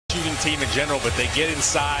team in general, but they get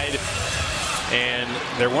inside, and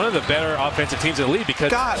they're one of the better offensive teams in the league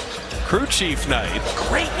because crew chief night.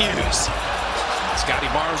 Great news. Scotty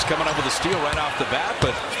Barnes coming up with a steal right off the bat,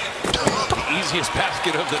 but the easiest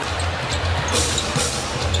basket of the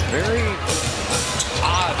very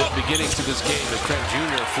odd beginning to this game as Trent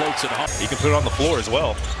Jr. floats it home. He can put it on the floor as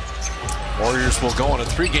well. Warriors will go on a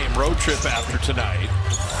 3-game road trip after tonight.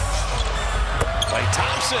 Klay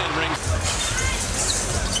Thompson rings.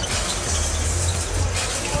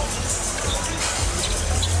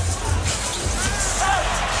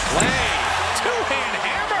 Klay, two-hand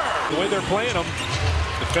hammer. The way they're playing him,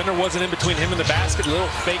 defender wasn't in between him and the basket. A little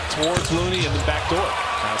fake towards Looney and the back door.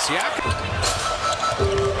 Now Siakam.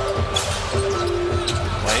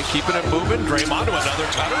 Klay keeping it moving. Draymond to another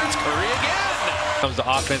cutter. It's Curry again. Comes to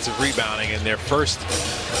offensive rebounding, and they're first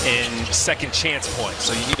in second chance points.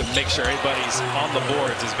 So you need to make sure everybody's on the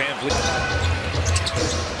boards as Van Vliet.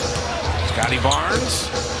 Scotty Barnes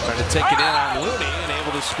trying to take it in on Looney and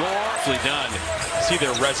able to score. Nicely done. See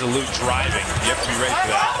their resolute driving. You have to be ready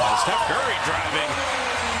for that. Steph Curry driving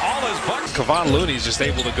all his bucks. Kevon Looney's just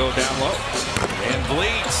able to go down low. And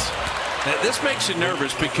Vliet. Now, this makes you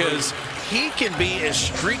nervous because he can be as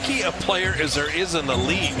streaky a player as there is in the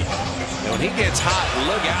league. And when he gets hot,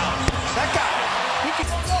 look out. That guy, he can...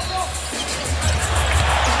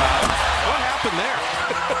 what happened there?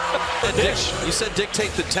 Dick, you said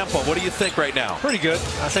dictate the tempo. What do you think right now? Pretty good.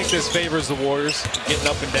 I think this favors the Warriors getting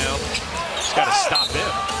up and down. Just got to stop him.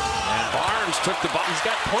 And Barnes took the ball. He's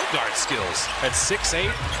got point guard skills. At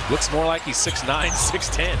 6'8", looks more like he's 6'9",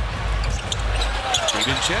 6'10".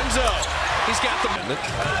 DiVincenzo. He's got the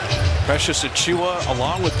Precious Achiuwa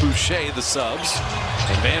along with Boucher, the subs,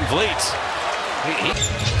 and Van Vliet.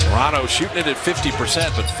 Toronto shooting it at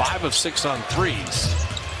 50%, but 5 of 6 on threes.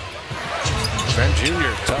 Trent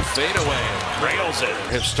Jr. tough fadeaway, rails it.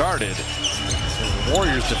 Have started. The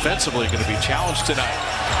Warriors defensively going to be challenged tonight.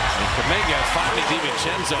 And Kuminga finding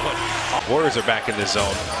DiVincenzo. Warriors are back in this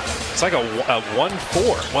zone. It's like a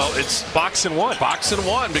 1-4. Well, it's box and one. Box and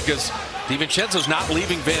one because DiVincenzo's not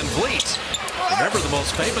leaving Van Vliet. Remember the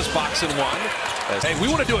most famous box and one. Hey, we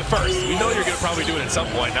want to do it first. We know you're going to probably do it at some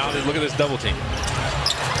point. Now look at this double team.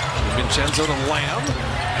 DiVincenzo to Lamb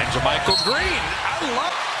and JaMychal Green. I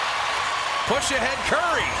love push ahead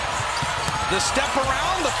Curry. The step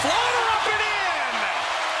around, the floater up and in.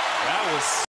 That was